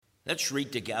Let's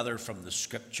read together from the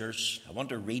scriptures. I want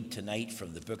to read tonight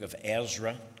from the book of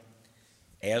Ezra,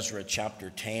 Ezra chapter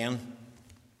 10.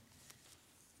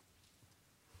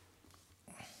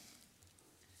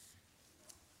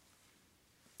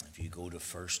 If you go to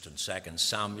 1st and 2nd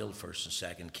Samuel, 1st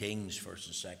and 2nd Kings,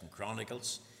 1st and 2nd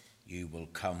Chronicles, you will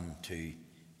come to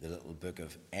the little book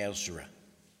of Ezra.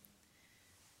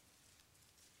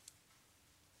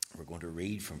 We're going to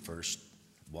read from verse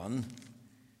 1,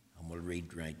 and we'll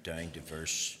read right down to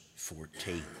verse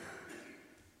 14.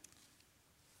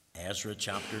 Ezra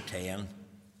chapter 10,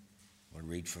 we'll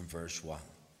read from verse 1.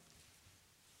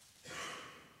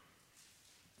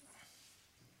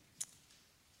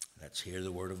 Let's hear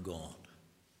the word of God.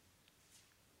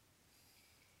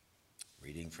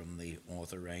 Reading from the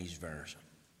Authorized Version.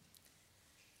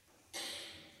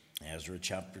 Ezra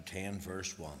chapter 10,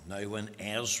 verse 1. Now when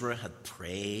Ezra had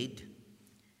prayed,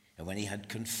 and when he had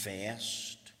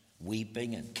confessed,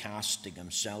 weeping and casting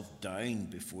himself down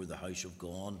before the house of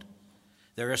God,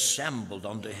 there assembled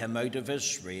unto him out of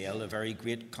Israel a very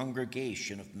great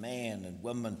congregation of men and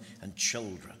women and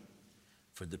children,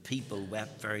 for the people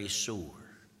wept very sore.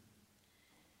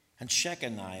 And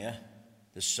Shechaniah,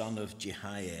 the son of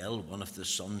Jehiel, one of the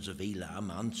sons of Elam,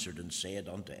 answered and said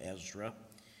unto Ezra,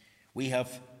 We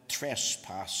have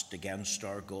trespassed against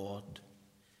our God,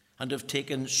 and have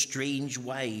taken strange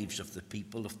wives of the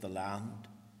people of the land.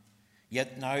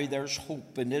 Yet now there's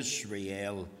hope in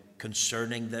Israel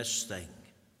concerning this thing.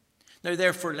 Now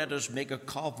therefore let us make a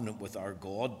covenant with our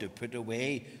God to put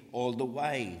away all the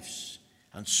wives,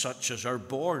 and such as are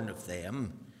born of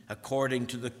them, according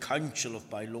to the counsel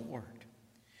of my Lord,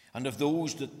 and of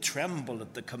those that tremble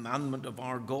at the commandment of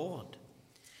our God.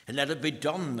 And let it be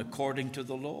done according to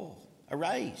the law.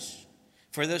 Arise,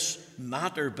 for this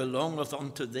matter belongeth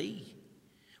unto thee.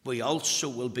 We also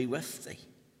will be with thee.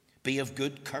 Be of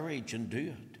good courage and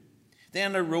do it.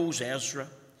 Then arose Ezra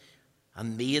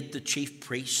and made the chief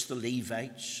priests, the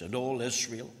Levites, and all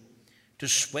Israel to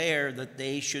swear that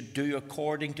they should do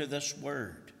according to this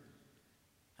word.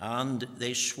 And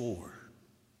they swore.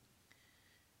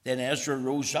 Then Ezra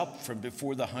rose up from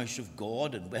before the house of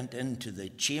God and went into the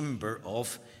chamber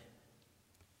of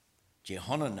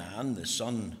Jehohanan, the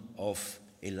son of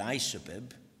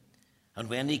Elisabib. And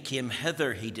when he came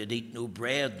hither, he did eat no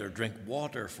bread nor drink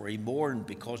water, for he mourned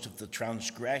because of the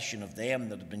transgression of them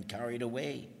that had been carried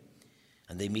away.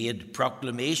 And they made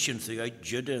proclamation throughout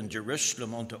Judah and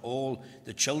Jerusalem unto all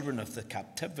the children of the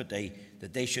captivity,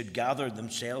 that they should gather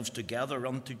themselves together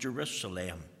unto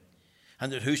Jerusalem,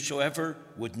 and that whosoever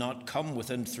would not come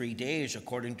within 3 days,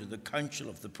 according to the counsel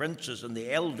of the princes and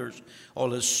the elders,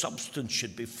 all his substance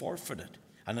should be forfeited,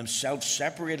 and himself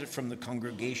separated from the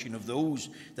congregation of those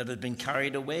that had been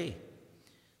carried away.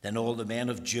 Then all the men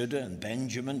of Judah and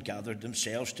Benjamin gathered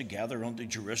themselves together unto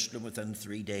Jerusalem within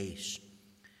 3 days.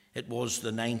 It was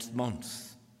the 9th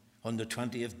month, on the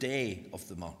 20th day of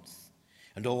the month.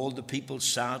 And all the people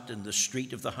sat in the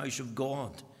street of the house of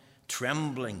God,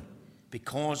 trembling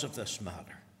because of this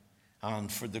matter,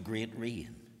 and for the great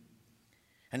rain.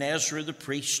 And Ezra the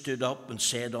priest stood up and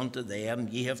said unto them,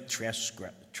 Ye have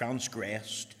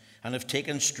transgressed, and have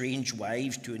taken strange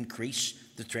wives to increase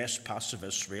the trespass of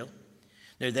Israel.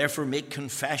 Now therefore make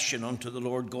confession unto the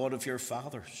Lord God of your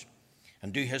fathers,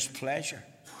 and do his pleasure,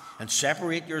 and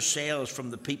separate yourselves from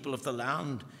the people of the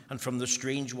land and from the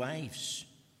strange wives.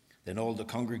 Then all the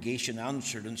congregation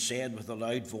answered and said with a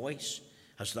loud voice,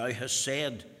 As thou hast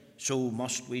said, so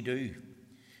must we do.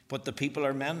 But the people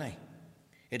are many.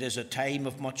 It is a time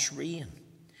of much rain,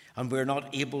 and we are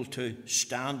not able to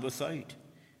stand without.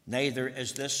 Neither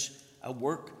is this a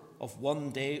work of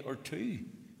 1 day or 2,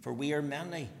 for we are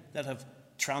many that have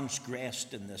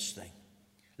transgressed in this thing.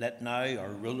 Let now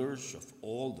our rulers of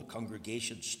all the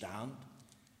congregation stand.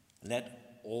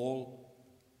 Let all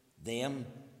them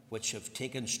which have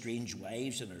taken strange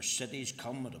wives in our cities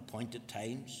come at appointed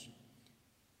times,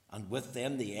 and with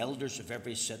them the elders of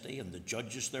every city and the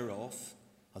judges thereof,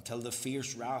 until the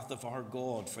fierce wrath of our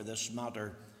God for this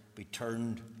matter be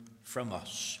turned from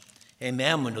us.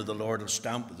 Amen. We know the Lord will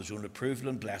stamp with his own approval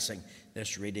and blessing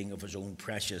this reading of his own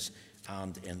precious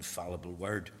and infallible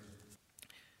word.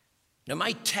 Now,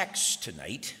 my text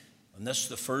tonight, on this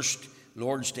the first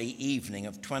Lord's Day evening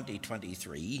of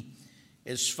 2023,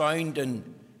 is found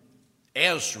in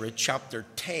Ezra chapter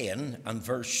 10 and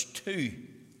verse 2.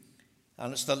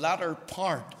 And it's the latter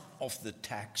part of the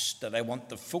text that I want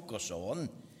to focus on.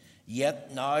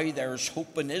 Yet now there's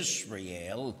hope in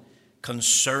Israel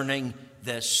concerning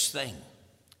this thing.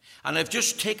 And I've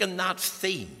just taken that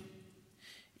theme.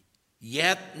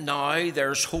 Yet now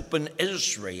there's hope in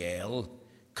Israel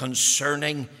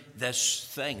concerning this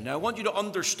thing. Now, I want you to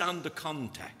understand the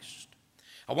context.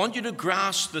 I want you to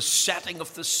grasp the setting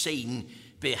of the scene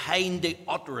behind the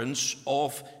utterance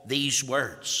of these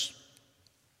words.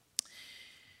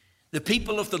 The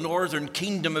people of the northern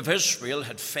kingdom of Israel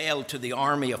had failed to the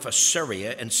army of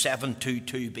Assyria in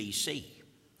 722 BC.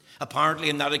 Apparently,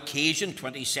 on that occasion,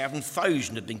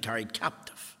 27,000 had been carried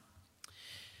captive.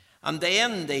 And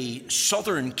then the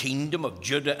southern kingdom of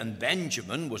Judah and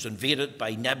Benjamin was invaded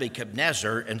by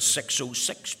Nebuchadnezzar in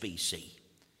 606 BC.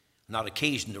 On that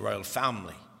occasion, the royal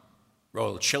family,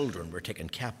 royal children, were taken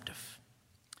captive.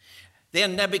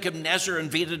 Then Nebuchadnezzar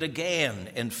invaded again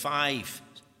in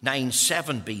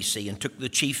 597 BC and took the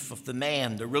chief of the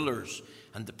men, the rulers,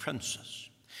 and the princes.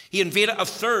 He invaded a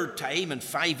third time in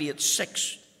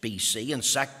 586 BC and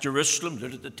sacked Jerusalem,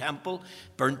 looted the temple,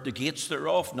 burnt the gates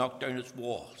thereof, knocked down its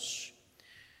walls.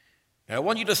 Now, I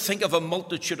want you to think of a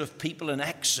multitude of people in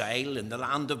exile in the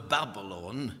land of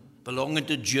Babylon, belonging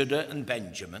to Judah and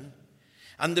Benjamin,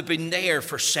 and they've been there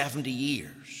for 70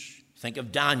 years. Think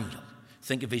of Daniel.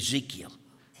 Think of Ezekiel.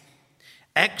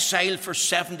 Exiled for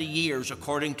 70 years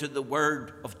according to the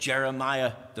word of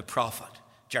Jeremiah the prophet.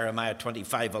 Jeremiah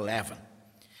 25:11.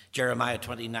 Jeremiah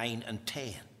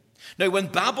 29:10. Now, when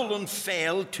Babylon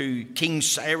fell to King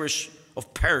Cyrus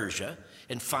of Persia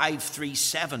in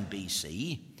 537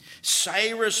 BC,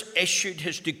 Cyrus issued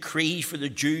his decree for the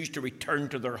Jews to return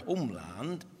to their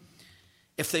homeland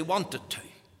if they wanted to.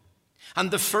 And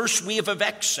the first wave of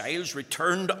exiles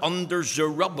returned under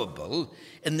Zerubbabel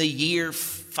in the year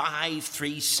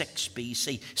 536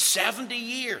 BC, 70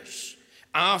 years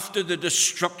after the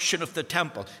destruction of the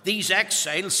temple. These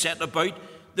exiles set about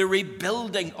the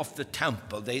rebuilding of the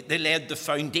temple. They laid the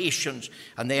foundations,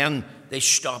 and then they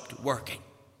stopped working.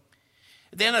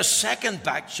 Then a second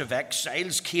batch of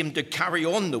exiles came to carry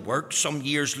on the work some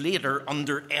years later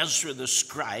under Ezra the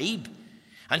scribe,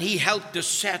 and he helped to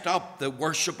set up the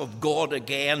worship of God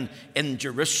again in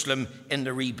Jerusalem in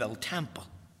the rebuilt temple.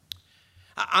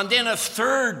 And then a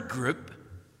third group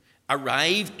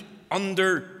arrived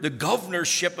under the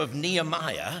governorship of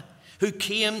Nehemiah, who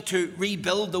came to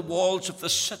rebuild the walls of the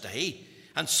city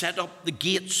and set up the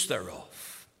gates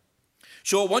thereof.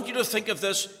 So I want you to think of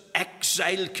this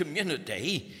exiled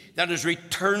community that has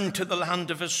returned to the land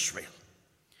of Israel.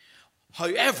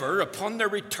 However, upon their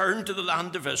return to the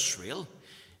land of Israel,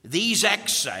 these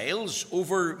exiles,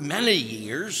 over many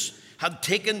years, had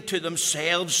taken to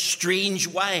themselves strange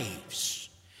wives.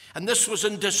 And this was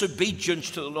in disobedience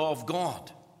to the law of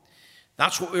God.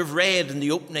 That's what we've read in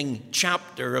the opening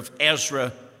chapter of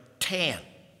Ezra 10,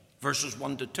 verses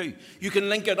 1 to 2. You can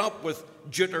link it up with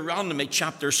Deuteronomy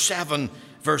chapter 7,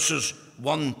 verses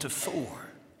 1 to 4.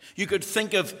 You could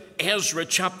think of Ezra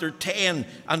chapter 10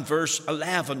 and verse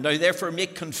 11. Now therefore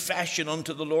make confession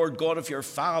unto the Lord God of your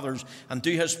fathers, and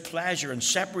do his pleasure, and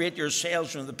separate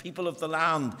yourselves from the people of the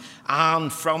land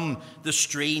and from the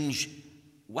strange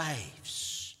wives.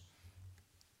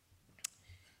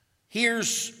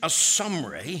 Here's a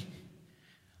summary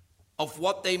of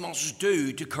what they must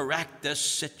do to correct this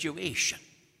situation.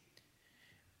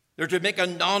 They're to make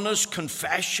an honest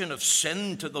confession of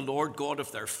sin to the Lord God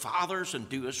of their fathers and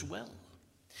do his will.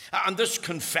 And this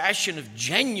confession, if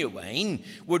genuine,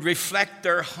 would reflect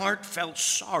their heartfelt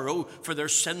sorrow for their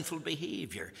sinful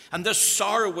behavior. And this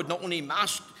sorrow would not only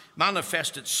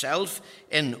manifest itself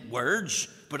in words,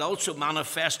 but also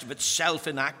manifest of itself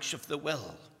in acts of the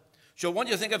will. So I want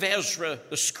you to think of Ezra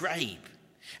the scribe,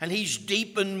 and he's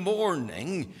deep in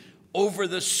mourning over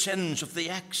the sins of the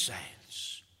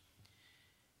exiles.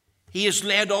 He has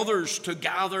led others to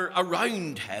gather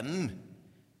around him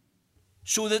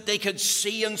so that they could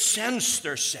see and sense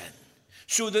their sin,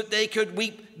 so that they could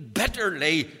weep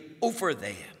bitterly over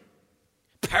them.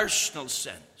 Personal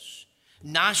sins,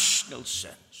 national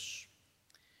sins.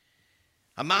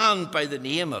 A man by the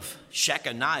name of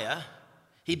Shechaniah,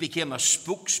 he became a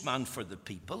spokesman for the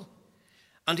people,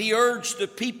 and he urged the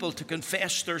people to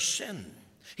confess their sin.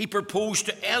 He proposed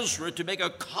to Ezra to make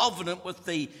a covenant with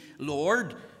the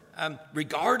Lord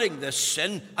regarding this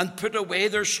sin and put away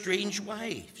their strange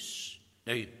wives.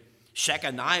 Now,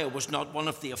 Shechaniah was not one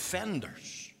of the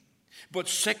offenders, but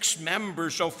 6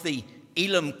 members of the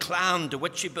Elam clan to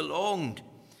which he belonged,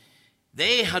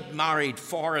 they had married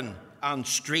foreign and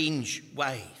strange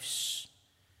wives.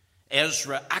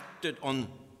 Ezra acted on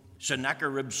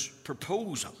Sennacherib's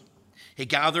proposal. He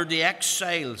gathered the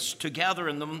exiles together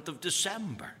in the month of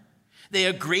December. They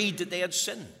agreed that they had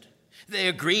sinned. They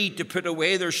agreed to put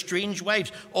away their strange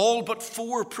wives. All but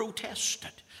 4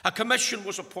 protested. A commission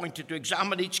was appointed to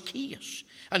examine each case.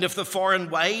 And if the foreign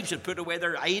wives had put away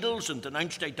their idols and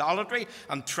denounced idolatry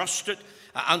and trusted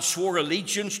and swore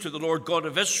allegiance to the Lord God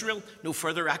of Israel, no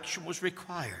further action was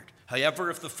required. However,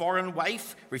 if the foreign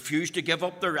wife refused to give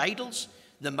up their idols,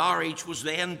 the marriage was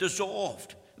then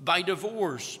dissolved by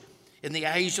divorce. In the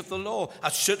eyes of the law,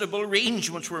 suitable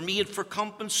arrangements were made for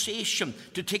compensation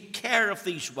to take care of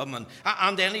these women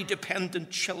and any dependent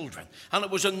children. And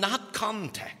it was in that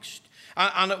context,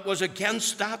 and it was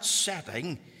against that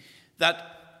setting, that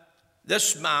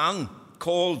this man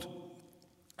called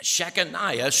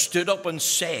Shechaniah stood up and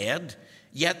said,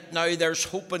 "Yet now there's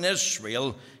hope in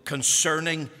Israel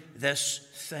concerning this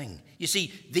thing." You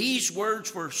see, these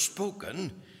words were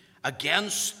spoken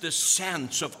against the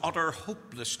sense of utter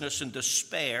hopelessness and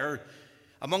despair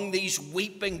among these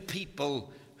weeping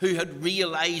people who had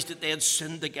realized that they had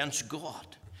sinned against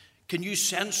God. Can you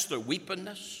sense their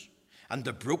weepiness and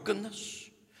the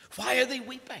brokenness? Why are they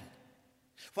weeping?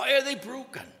 Why are they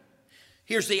broken?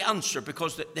 Here's the answer: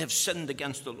 because they have sinned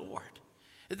against the Lord.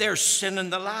 There's sin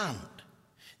in the land.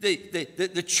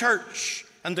 The church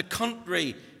and the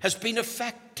country has been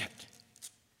affected.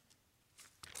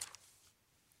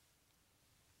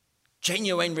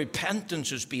 Genuine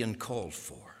repentance is being called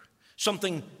for.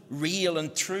 Something real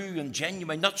and true and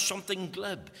genuine, not something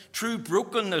glib. True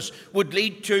brokenness would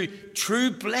lead to true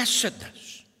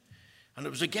blessedness. And it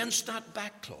was against that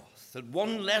backcloth that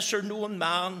one lesser known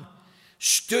man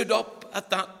stood up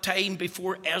at that time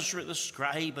before Ezra the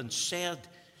scribe and said,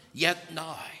 "Yet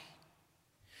now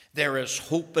there is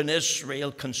hope in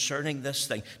Israel concerning this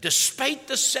thing." Despite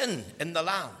the sin in the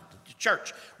land, the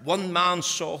church, one man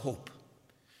saw hope.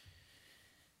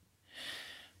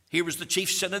 Here was the chief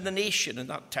sin in the nation in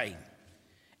that time: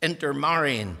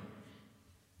 intermarrying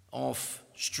of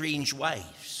strange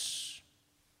wives.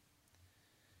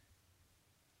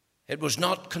 It was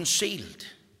not concealed.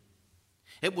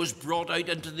 It was brought out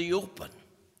into the open.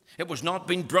 It was not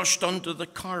being brushed under the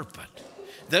carpet.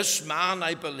 This man,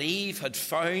 I believe, had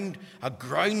found a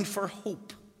ground for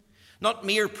hope. Not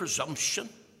mere presumption,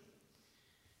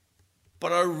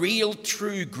 but a real,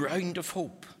 true ground of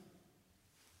hope.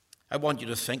 I want you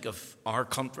to think of our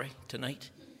country tonight.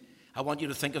 I want you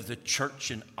to think of the church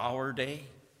in our day.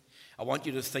 I want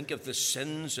you to think of the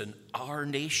sins in our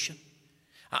nation.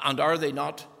 And are they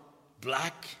not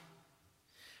black?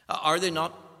 Are they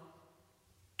not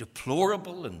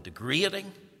deplorable and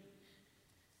degrading?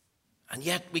 And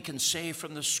yet we can say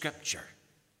from the scripture,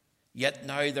 "Yet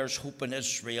now there's hope in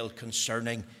Israel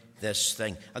concerning this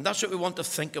thing." And that's what we want to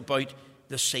think about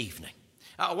this evening.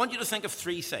 I want you to think of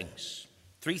three things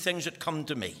that come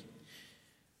to me.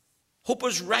 Hope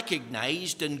is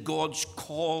recognized in God's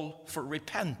call for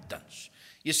repentance.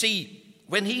 You see,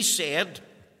 when he said,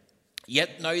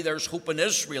 "Yet now there's hope in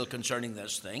Israel concerning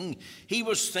this thing," he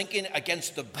was thinking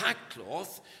against the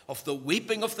backcloth of the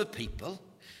weeping of the people,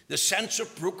 the sense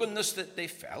of brokenness that they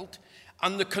felt,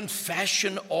 and the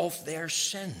confession of their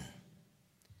sin.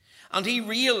 And he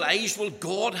realized, well,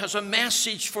 God has a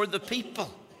message for the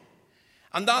people.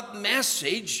 And that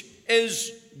message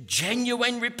is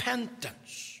genuine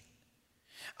repentance.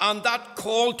 And that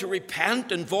call to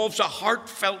repent involves a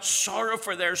heartfelt sorrow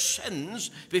for their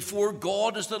sins before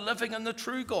God as the living and the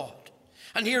true God.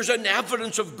 And here's an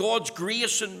evidence of God's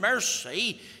grace and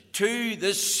mercy to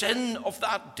the sin of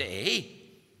that day,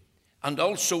 and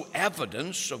also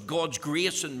evidence of God's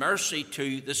grace and mercy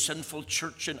to the sinful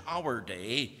church in our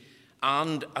day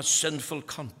and a sinful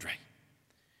country.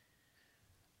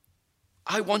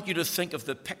 I want you to think of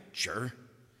the picture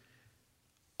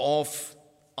of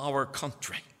our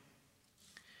country.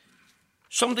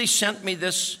 Somebody sent me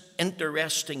this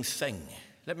interesting thing.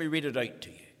 Let me read it out to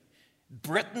you.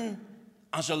 Britain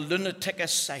as a lunatic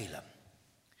asylum.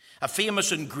 A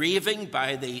famous engraving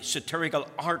by the satirical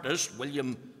artist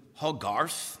William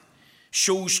Hogarth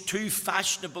shows two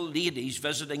fashionable ladies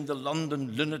visiting the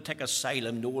London lunatic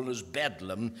asylum known as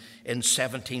Bedlam in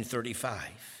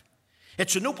 1735.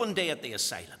 It's an open day at the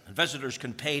asylum, and visitors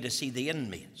can pay to see the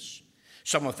inmates.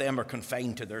 Some of them are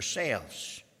confined to their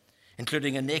cells,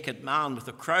 including a naked man with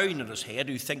a crown on his head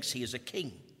who thinks he is a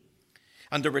king,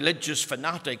 and a religious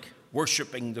fanatic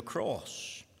worshipping the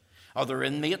cross. Other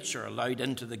inmates are allowed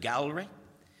into the gallery.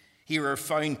 Here are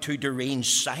found two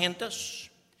deranged scientists,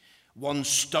 one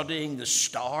studying the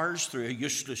stars through a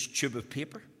useless tube of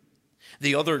paper,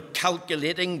 the other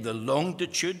calculating the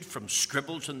longitude from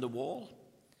scribbles in the wall.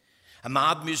 A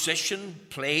mad musician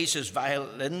plays his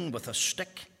violin with a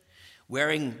stick,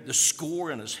 wearing the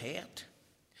score in his head.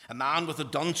 A man with a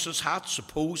dunce's hat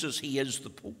supposes he is the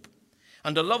Pope.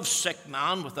 And a lovesick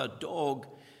man with a dog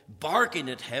barking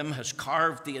at him, has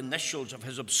carved the initials of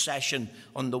his obsession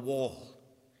on the wall.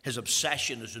 His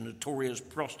obsession as a notorious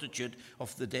prostitute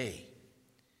of the day.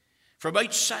 From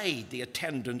outside, the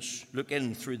attendants look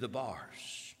in through the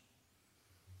bars.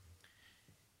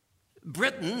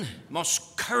 Britain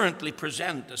must currently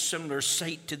present a similar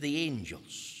sight to the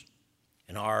angels.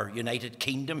 In our United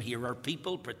Kingdom, here are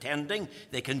people pretending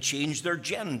they can change their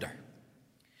gender.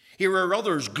 Here are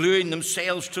others gluing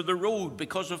themselves to the road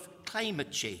because of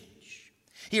climate change.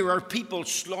 Here are people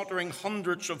slaughtering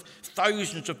hundreds of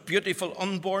thousands of beautiful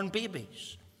unborn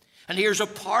babies. And here's a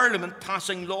parliament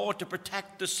passing law to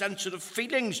protect the sensitive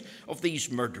feelings of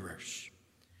these murderers.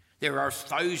 There are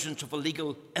thousands of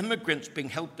illegal immigrants being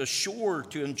helped ashore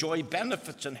to enjoy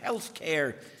benefits and health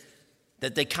care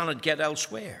that they cannot get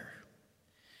elsewhere.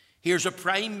 Here's a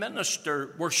prime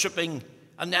minister worshipping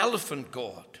an elephant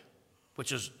god,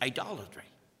 which is idolatry.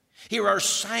 Here are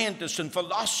scientists and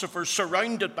philosophers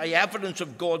surrounded by evidence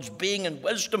of God's being and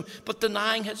wisdom, but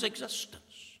denying his existence.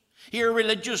 Here are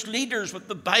religious leaders with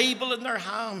the Bible in their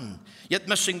hand, yet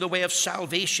missing the way of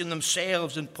salvation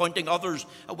themselves and pointing others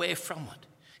away from it.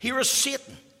 Here is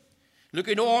Satan,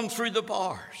 looking on through the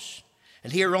bars.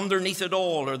 And here underneath it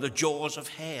all are the jaws of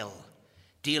hell,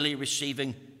 daily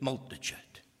receiving multitude.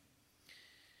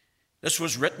 This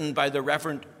was written by the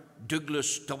Reverend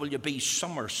Douglas W.B.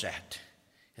 Somerset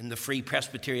in the Free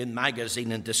Presbyterian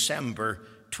Magazine in December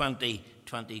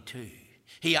 2022.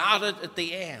 He added at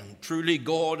the end, truly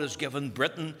God has given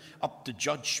Britain up to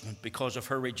judgment because of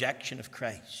her rejection of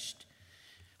Christ.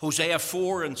 Hosea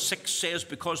 4:6 says,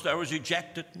 because thou hast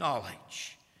rejected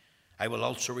knowledge, I will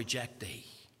also reject thee.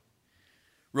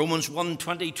 Romans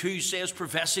 1:22 says,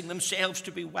 professing themselves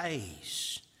to be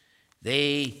wise,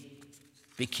 they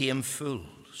became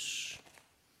fools.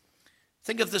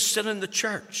 Think of the sin in the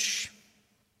church.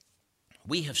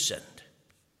 We have sinned.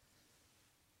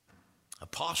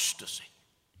 Apostasy,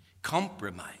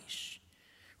 compromise,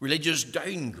 religious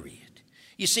downgrade.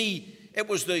 You see, it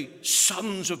was the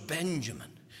sons of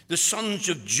Benjamin, the sons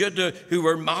of Judah, who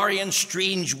were marrying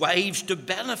strange wives to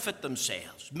benefit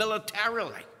themselves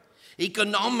militarily,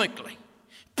 economically,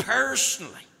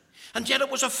 personally. And yet it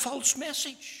was a false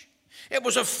message. It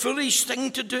was a foolish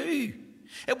thing to do.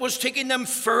 It was taking them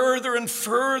further and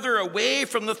further away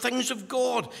from the things of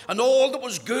God and all that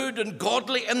was good and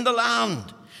godly in the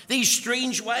land. These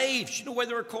strange wives, you know why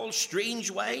they were called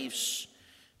strange wives?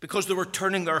 Because they were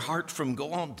turning their heart from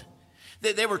God.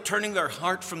 They were turning their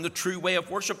heart from the true way of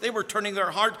worship. They were turning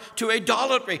their heart to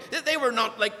idolatry. They were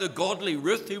not like the godly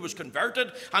Ruth who was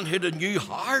converted and who had a new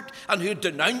heart and who had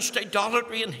denounced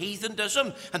idolatry and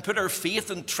heathenism and put her faith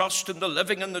and trust in the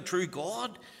living and the true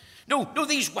God. No,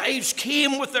 these wives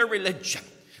came with their religion,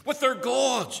 with their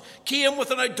gods, came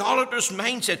with an idolatrous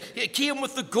mindset, came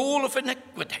with the goal of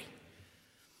iniquity.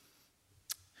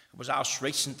 I was asked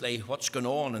recently what's going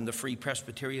on in the Free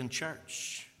Presbyterian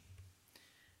Church.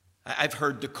 I've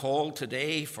heard the call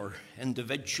today for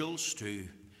individuals to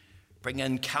bring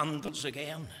in candles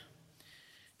again,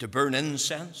 to burn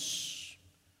incense,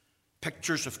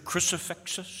 pictures of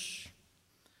crucifixes,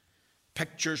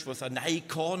 pictures with an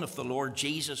icon of the Lord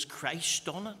Jesus Christ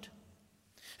on it.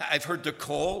 I've heard the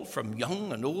call from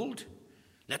young and old,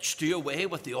 let's do away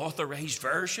with the authorized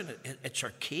version, it's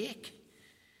archaic.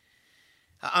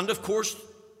 And of course,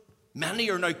 many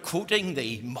are now quoting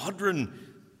the modern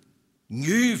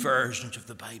new versions of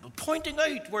the Bible, pointing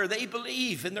out where they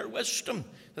believe in their wisdom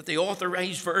that the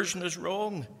authorized version is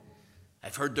wrong.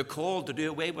 I've heard the call to do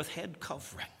away with head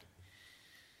covering.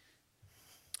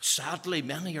 Sadly,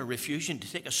 many are refusing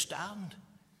to take a stand.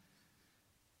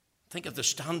 Think of the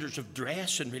standards of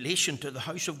dress in relation to the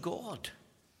house of God.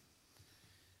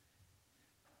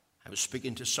 I was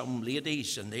speaking to some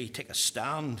ladies and they take a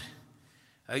stand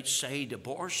outside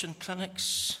abortion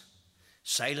clinics,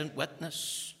 silent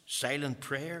witness, silent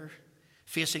prayer,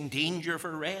 facing danger of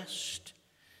arrest.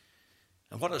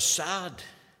 And what is sad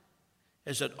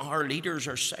is that our leaders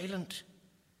are silent.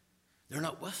 They're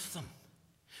not with them.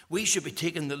 We should be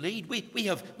taking the lead. We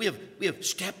have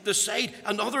stepped aside,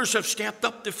 and others have stepped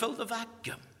up to fill the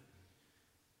vacuum.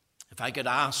 If I could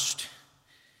ask,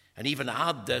 and even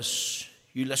add this,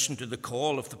 you listen to the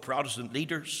call of the Protestant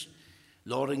leaders,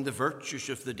 lauding the virtues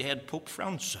of the dead Pope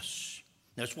Francis.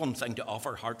 Now, it's one thing to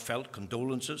offer heartfelt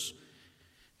condolences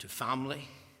to family,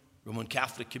 Roman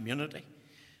Catholic community.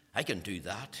 I can do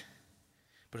that.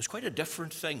 But it's quite a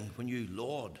different thing when you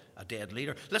laud a dead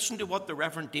leader. Listen to what the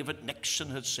Reverend David Nixon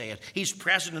had said. He's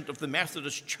president of the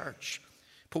Methodist Church.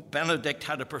 Pope Benedict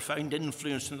had a profound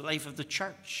influence in the life of the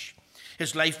church.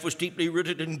 His life was deeply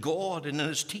rooted in God, and in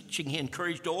his teaching he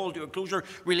encouraged all to a closer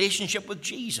relationship with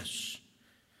Jesus.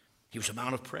 He was a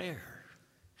man of prayer,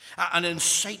 an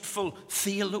insightful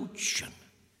theologian,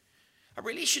 a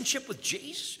relationship with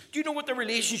Jesus. Do you know what the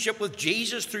relationship with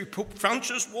Jesus through Pope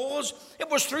Francis was? It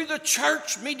was through the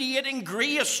church mediating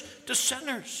grace to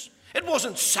sinners. It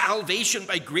wasn't salvation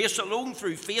by grace alone,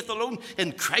 through faith alone,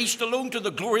 in Christ alone, to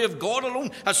the glory of God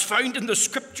alone, as found in the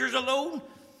Scriptures alone.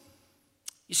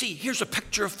 You see, here's a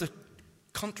picture of the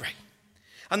country.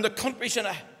 And the country's in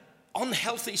an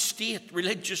unhealthy state,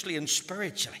 religiously and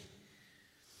spiritually.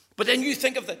 But then you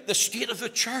think of the state of the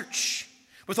church,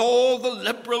 with all the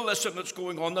liberalism that's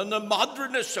going on, and the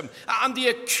modernism, and the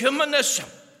ecumenism,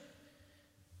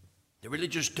 the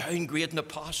religious downgrade and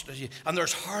apostasy, and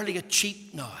there's hardly a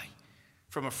cheep now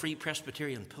from a Free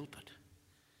Presbyterian pulpit.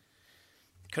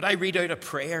 Could I read out a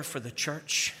prayer for the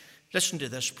church? Listen to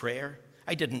this prayer.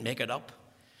 I didn't make it up.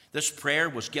 This prayer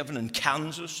was given in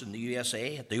Kansas in the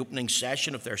USA at the opening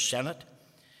session of their Senate.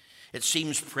 It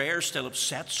seems prayer still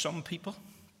upsets some people.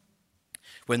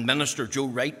 When Minister Joe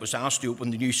Wright was asked to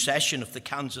open the new session of the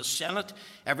Kansas Senate,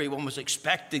 everyone was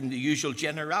expecting the usual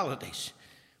generalities.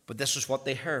 But this is what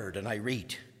they heard, and I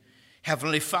read.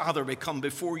 Heavenly Father, we come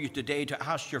before you today to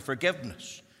ask your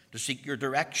forgiveness, to seek your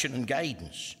direction and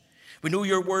guidance. We know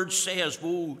your word says,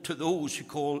 woe to those who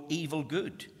call evil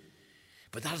good.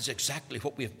 But that is exactly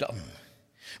what we have done.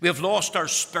 We have lost our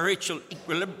spiritual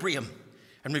equilibrium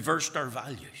and reversed our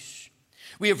values.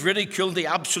 We have ridiculed the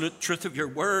absolute truth of your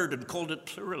word and called it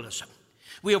pluralism.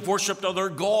 We have worshipped other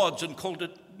gods and called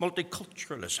it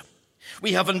multiculturalism.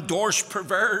 We have endorsed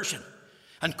perversion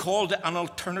and called it an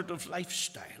alternative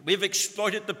lifestyle. We have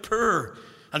exploited the poor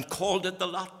and called it the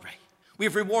lottery. We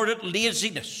have rewarded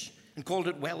laziness and called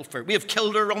it welfare. We have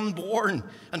killed our unborn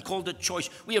and called it choice.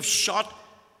 We have shot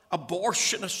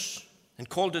abortionists and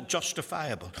called it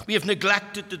justifiable. We have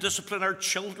neglected to discipline our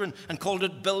children and called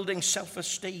it building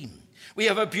self-esteem. We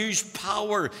have abused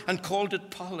power and called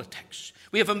it politics.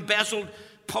 We have embezzled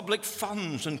public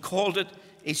funds and called it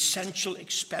essential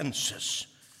expenses.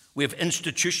 We have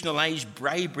institutionalized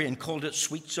bribery and called it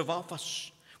sweets of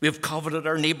office. We have coveted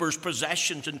our neighbor's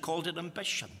possessions and called it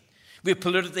ambition. We have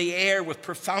polluted the air with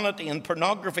profanity and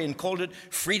pornography and called it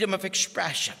freedom of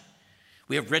expression.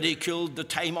 We have ridiculed the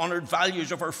time-honored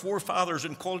values of our forefathers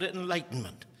and called it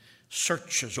enlightenment.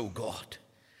 Search us, O God,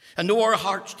 and know our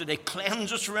hearts today.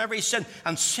 Cleanse us from every sin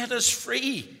and set us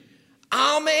free.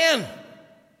 Amen.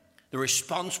 The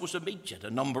response was immediate. A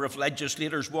number of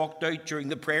legislators walked out during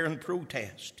the prayer and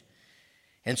protest.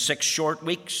 In 6 short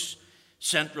weeks,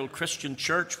 Central Christian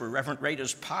Church, where Reverend Wright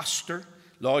is pastor,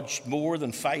 lodged more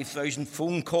than 5,000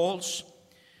 phone calls,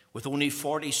 with only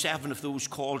 47 of those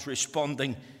calls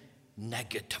responding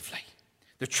negatively.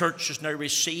 The church has now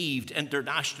received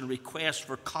international requests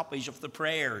for copies of the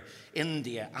prayer: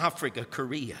 India, Africa,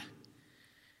 Korea.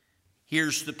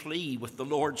 Here's the plea: with the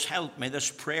Lord's help, may this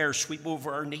prayer sweep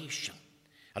over our nation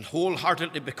and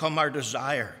wholeheartedly become our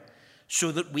desire,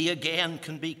 so that we again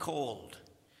can be called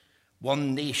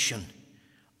one nation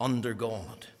under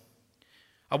God.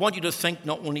 I want you to think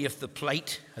not only of the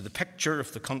plight, the picture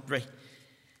of the country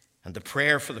and the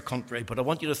prayer for the country, but I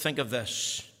want you to think of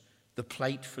this: the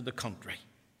plight for the country.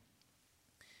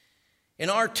 In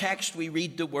our text, we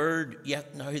read the word,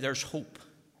 yet now there's hope.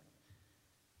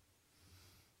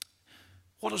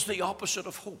 What is the opposite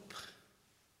of hope?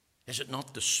 Is it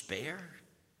not despair?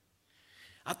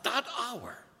 At that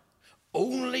hour,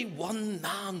 only one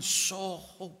man saw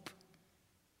hope.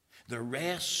 The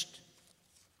rest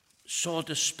saw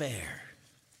despair.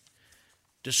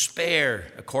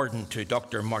 Despair, according to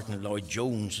Dr. Martin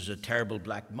Lloyd-Jones, is a terrible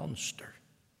black monster.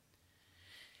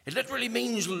 It literally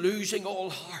means losing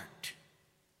all heart.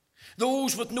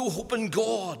 Those with no hope in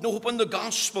God, no hope in the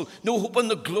gospel, no hope in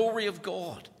the glory of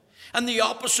God. And the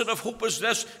opposite of hope is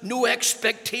this: no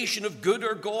expectation of good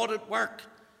or God at work.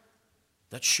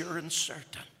 That's sure and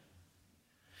certain.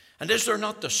 And is there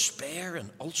not despair in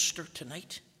Ulster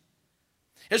tonight?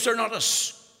 Is there not a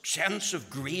sense of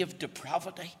grave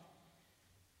depravity?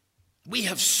 We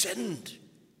have sinned.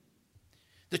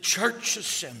 The church has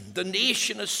sinned. The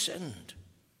nation has sinned.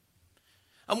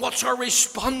 And what's our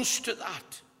response to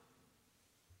that?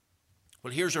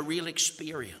 Well, here's a real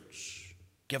experience,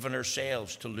 given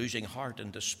ourselves to losing heart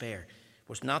and despair. It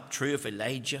was not true of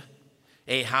Elijah,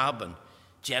 Ahab, and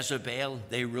Jezebel.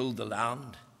 They ruled the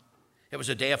land. It was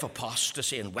a day of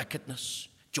apostasy and wickedness,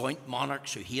 joint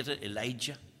monarchs who hated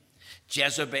Elijah.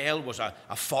 Jezebel was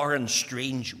a foreign,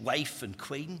 strange wife and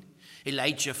queen.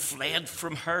 Elijah fled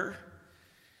from her.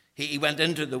 He went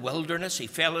into the wilderness. He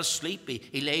fell asleep.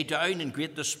 He lay down in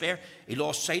great despair. He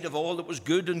lost sight of all that was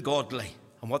good and godly.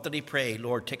 And what did he pray?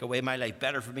 Lord, take away my life.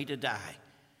 Better for me to die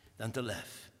than to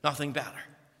live. Nothing better.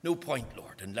 No point,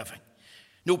 Lord, in living.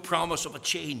 No promise of a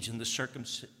change in the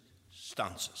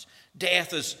circumstances.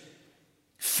 Death is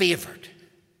favoured.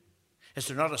 Is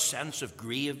there not a sense of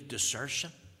grave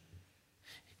desertion?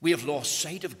 We have lost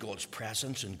sight of God's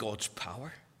presence and God's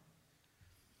power.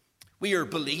 We are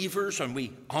believers, and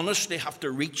we honestly have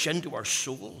to reach into our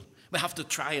soul. We have to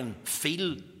try and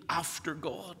feel after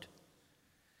God.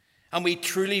 And we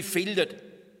truly feel that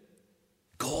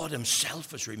God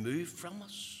himself is removed from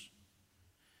us.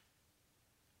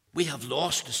 We have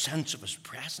lost a sense of his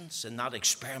presence in that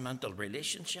experimental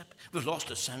relationship. We've lost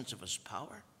a sense of his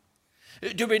power.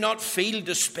 Do we not feel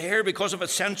despair because of a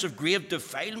sense of grave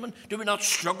defilement? Do we not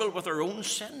struggle with our own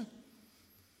sin?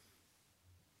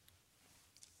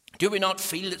 Do we not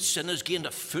feel that sin has gained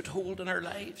a foothold in our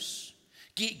lives?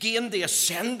 Gained the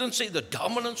ascendancy, the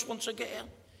dominance once again?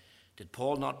 Did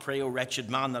Paul not pray, O wretched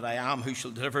man that I am, who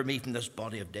shall deliver me from this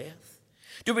body of death?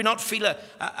 Do we not feel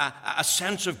a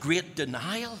sense of great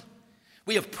denial?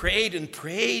 We have prayed and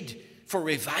prayed for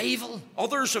revival.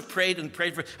 Others have prayed and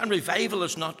prayed for, and revival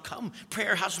has not come.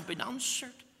 Prayer hasn't been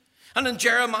answered. And in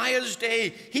Jeremiah's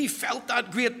day, he felt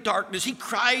that great darkness. He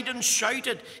cried and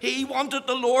shouted. He wanted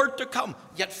the Lord to come,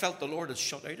 yet felt the Lord had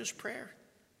shut out his prayer.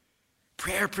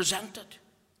 Prayer presented,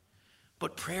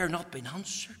 but prayer not been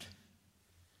answered.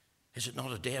 Is it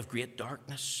not a day of great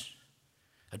darkness?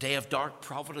 A day of dark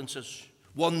providences.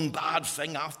 One bad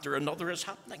thing after another is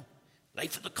happening.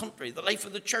 Life of the country, the life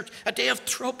of the church. A day of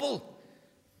trouble.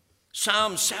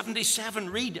 Psalm 77,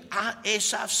 read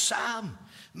Asaph's psalm.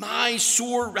 My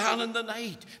soul ran in the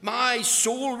night. My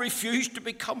soul refused to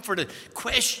be comforted.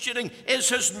 Questioning, is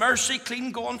his mercy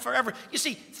clean gone forever? You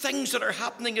see, things that are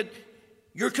happening that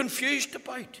you're confused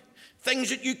about. Things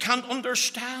that you can't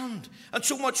understand. And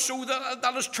so much so that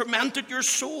has tormented your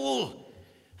soul.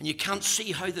 And you can't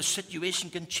see how the situation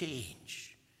can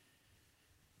change.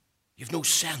 You've no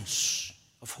sense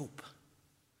of hope.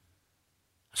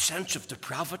 A sense of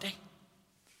depravity.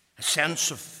 A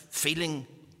sense of feeling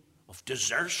of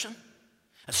desertion.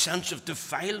 A sense of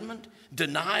defilement,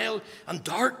 denial, and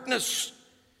darkness.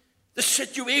 The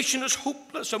situation is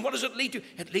hopeless. And what does it lead to?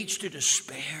 It leads to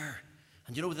despair.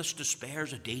 And you know, this despair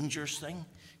is a dangerous thing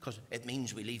because it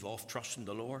means we leave off trusting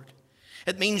the Lord.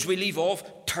 It means we leave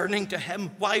off turning to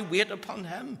him. Why wait upon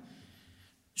him?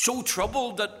 So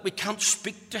troubled that we can't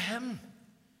speak to him.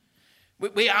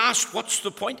 We ask, what's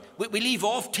the point? We leave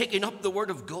off taking up the word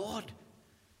of God.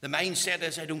 The mindset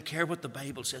is, I don't care what the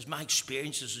Bible says. My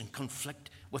experience is in conflict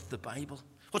with the Bible.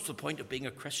 What's the point of being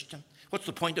a Christian? What's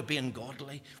the point of being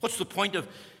godly? What's the point of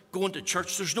going to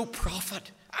church? There's no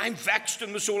profit. I'm vexed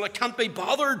in the soul. I can't be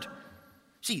bothered.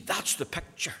 See, that's the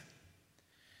picture.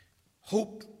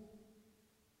 Hope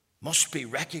must be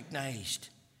recognized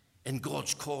in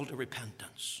God's call to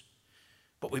repentance.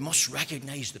 But we must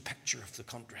recognize the picture of the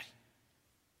country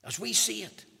as we see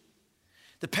it.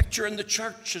 The picture in the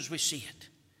church as we see it.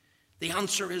 The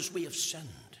answer is we have sinned.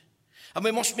 And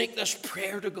we must make this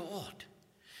prayer to God.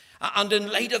 And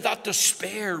in light of that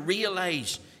despair,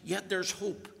 realize, yet there's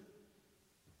hope.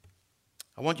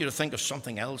 I want you to think of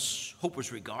something else. Hope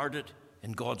was regarded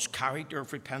in God's character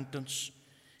of repentance.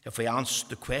 If we ask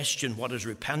the question, what is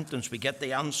repentance? We get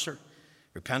the answer.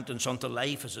 Repentance unto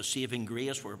life is a saving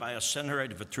grace, whereby a sinner,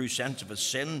 out of a true sense of his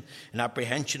sin and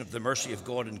apprehension of the mercy of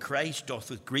God in Christ,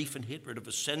 doth with grief and hatred of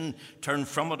his sin turn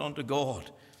from it unto God,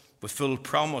 with full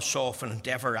promise of and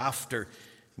endeavour after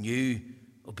new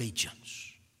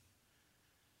obedience.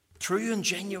 True and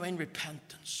genuine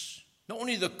repentance. Not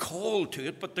only the call to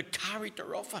it, but the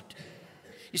character of it.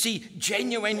 You see,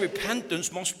 genuine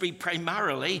repentance must be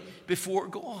primarily before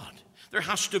God. There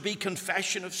has to be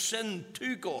confession of sin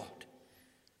to God.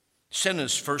 Sin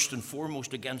is first and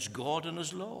foremost against God and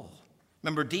his law.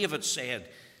 Remember, David said,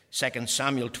 2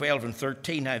 Samuel 12 and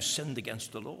 13, I have sinned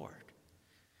against the Lord.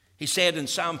 He said in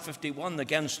Psalm 51,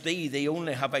 against thee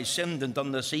only have I sinned and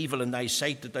done this evil in thy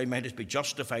sight, that thou mightest be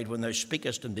justified when thou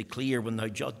speakest and be clear when thou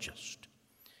judgest.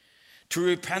 True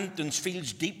repentance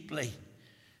feels deeply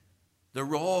the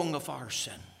wrong of our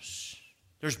sins.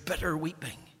 There's bitter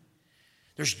weeping.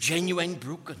 There's genuine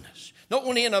brokenness. Not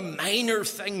only in a minor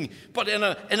thing, but in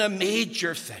a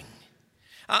major thing.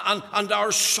 And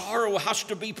our sorrow has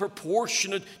to be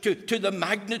proportionate to the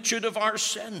magnitude of our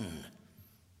sin.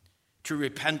 True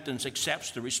repentance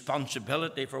accepts the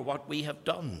responsibility for what we have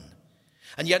done.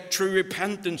 And yet true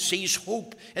repentance sees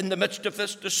hope in the midst of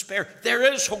this despair.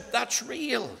 There is hope, that's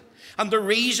real. And the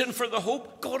reason for the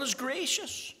hope, God is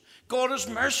gracious. God is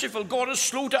merciful. God is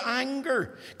slow to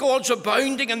anger. God's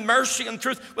abounding in mercy and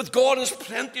truth. With God is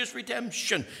plenteous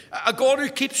redemption. A God who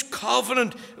keeps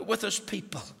covenant with his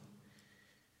people.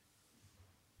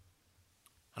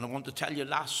 And I want to tell you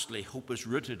lastly, hope is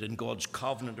rooted in God's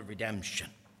covenant of redemption.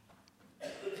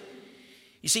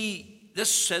 You see,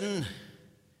 this sin,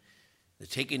 the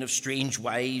taking of strange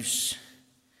wives,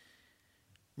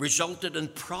 resulted in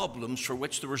problems for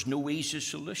which there was no easy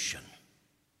solution.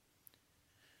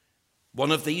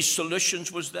 One of these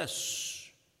solutions was this: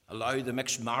 allow the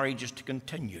mixed marriages to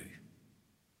continue.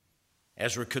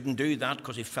 Ezra couldn't do that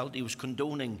because he felt he was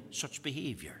condoning such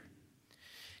behavior.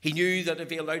 He knew that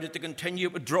if he allowed it to continue,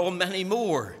 it would draw many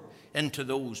more into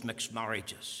those mixed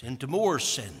marriages, into more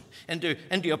sin,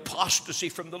 into apostasy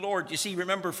from the Lord. You see,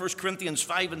 remember 1 Corinthians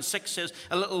 5 and 6 says,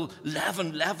 a little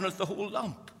leaven leaveneth the whole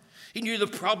lump. He knew the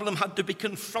problem had to be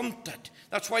confronted.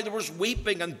 That's why there was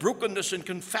weeping and brokenness and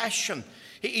confession.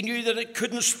 He knew that it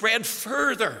couldn't spread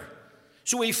further.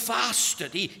 So he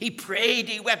fasted, he prayed,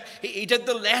 he wept, he did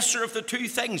the lesser of the two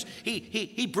things.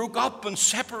 He broke up and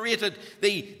separated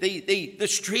the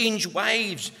strange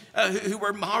wives who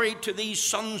were married to these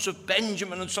sons of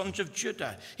Benjamin and sons of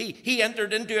Judah. He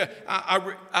entered into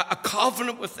a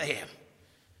covenant with them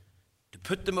to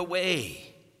put them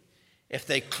away if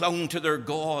they clung to their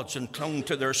gods and clung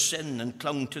to their sin and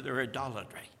clung to their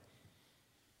idolatry.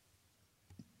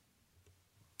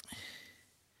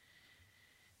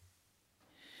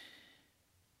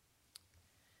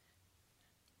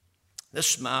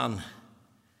 This man,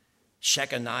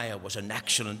 Shechaniah, was an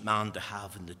excellent man to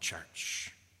have in the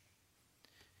church.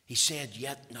 He said,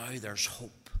 yet now there's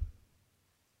hope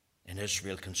in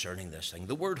Israel concerning this thing.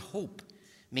 The word hope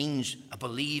means a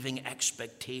believing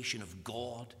expectation of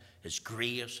God, His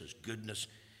grace, His goodness,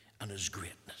 and His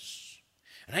greatness.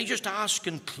 And I just ask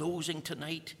in closing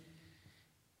tonight,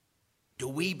 do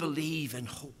we believe in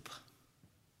hope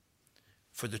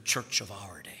for the church of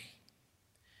our day?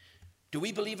 Do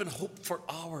we believe in hope for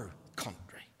our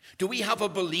country? Do we have a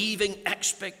believing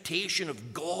expectation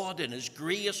of God and His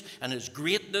grace and His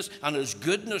greatness and His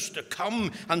goodness to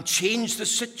come and change the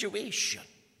situation?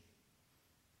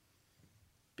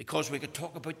 Because we could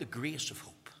talk about the grace of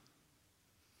hope.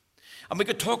 And we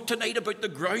could talk tonight about the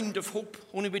ground of hope,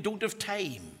 only we don't have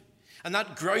time. And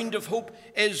that ground of hope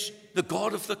is the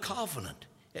God of the covenant.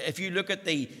 If you look at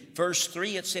the verse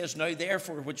 3, it says, now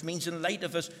therefore, which means in light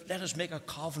of this, let us make a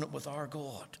covenant with our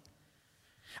God.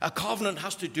 A covenant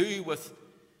has to do with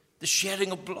the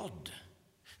shedding of blood,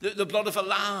 the blood of a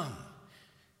lamb.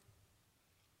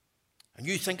 And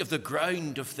you think of the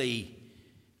ground of the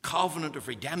covenant of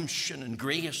redemption and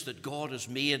grace that God has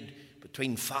made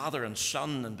between Father and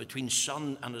Son and between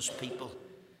Son and His people.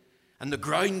 And the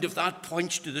ground of that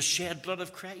points to the shed blood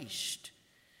of Christ.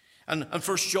 And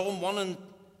 1 John 1 and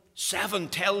 7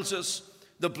 tells us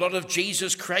the blood of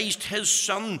Jesus Christ, His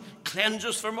Son,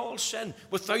 cleanses from all sin.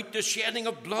 Without the shedding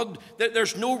of blood,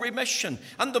 there's no remission.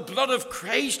 And the blood of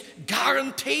Christ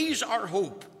guarantees our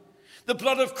hope. The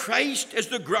blood of Christ is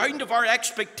the ground of our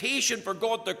expectation for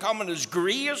God to come in His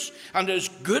grace and His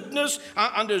goodness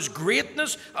and His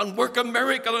greatness and work a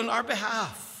miracle on our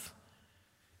behalf.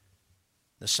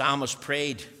 The psalmist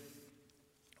prayed,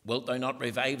 wilt thou not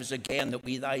revive us again, that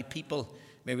we thy people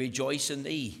may rejoice in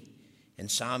thee, in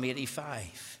Psalm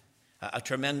 85, a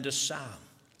tremendous psalm.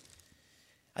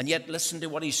 And yet listen to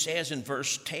what he says in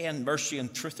verse 10, mercy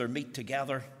and truth are meet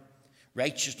together,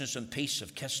 righteousness and peace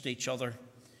have kissed each other.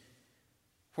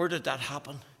 Where did that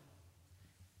happen?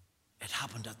 It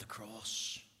happened at the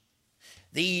cross.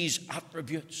 These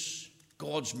attributes,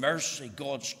 God's mercy,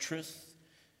 God's truth,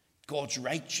 God's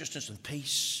righteousness and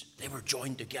peace, they were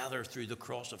joined together through the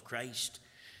cross of Christ,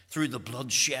 through the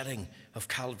blood shedding of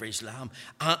Calvary's Lamb.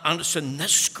 And it's in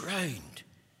this ground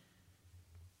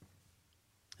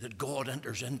that God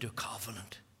enters into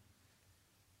covenant.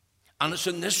 And it's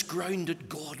in this ground that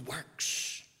God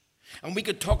works. And we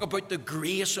could talk about the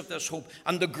grace of this hope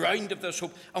and the ground of this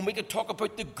hope, and we could talk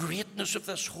about the greatness of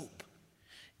this hope.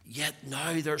 Yet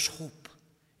now there's hope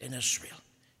in Israel.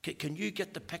 Can you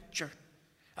get the picture?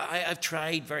 I've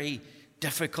tried very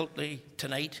difficultly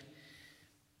tonight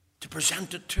to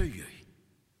present it to you.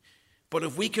 But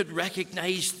if we could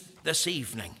recognize this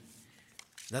evening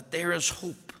that there is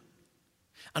hope,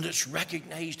 and it's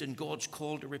recognized in God's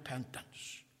call to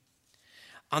repentance,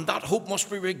 and that hope must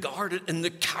be regarded in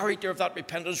the character of that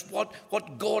repentance,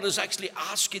 what God is actually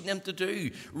asking them to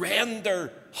do. Rend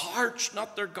their hearts,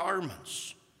 not their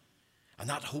garments. And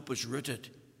that hope is rooted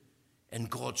in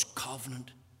God's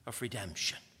covenant of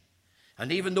redemption.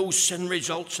 And even though sin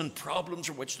results in problems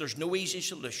for which there's no easy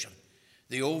solution,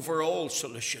 the overall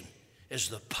solution is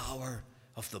the power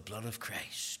of the blood of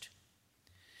Christ.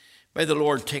 May the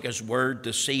Lord take His word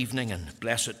this evening and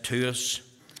bless it to us.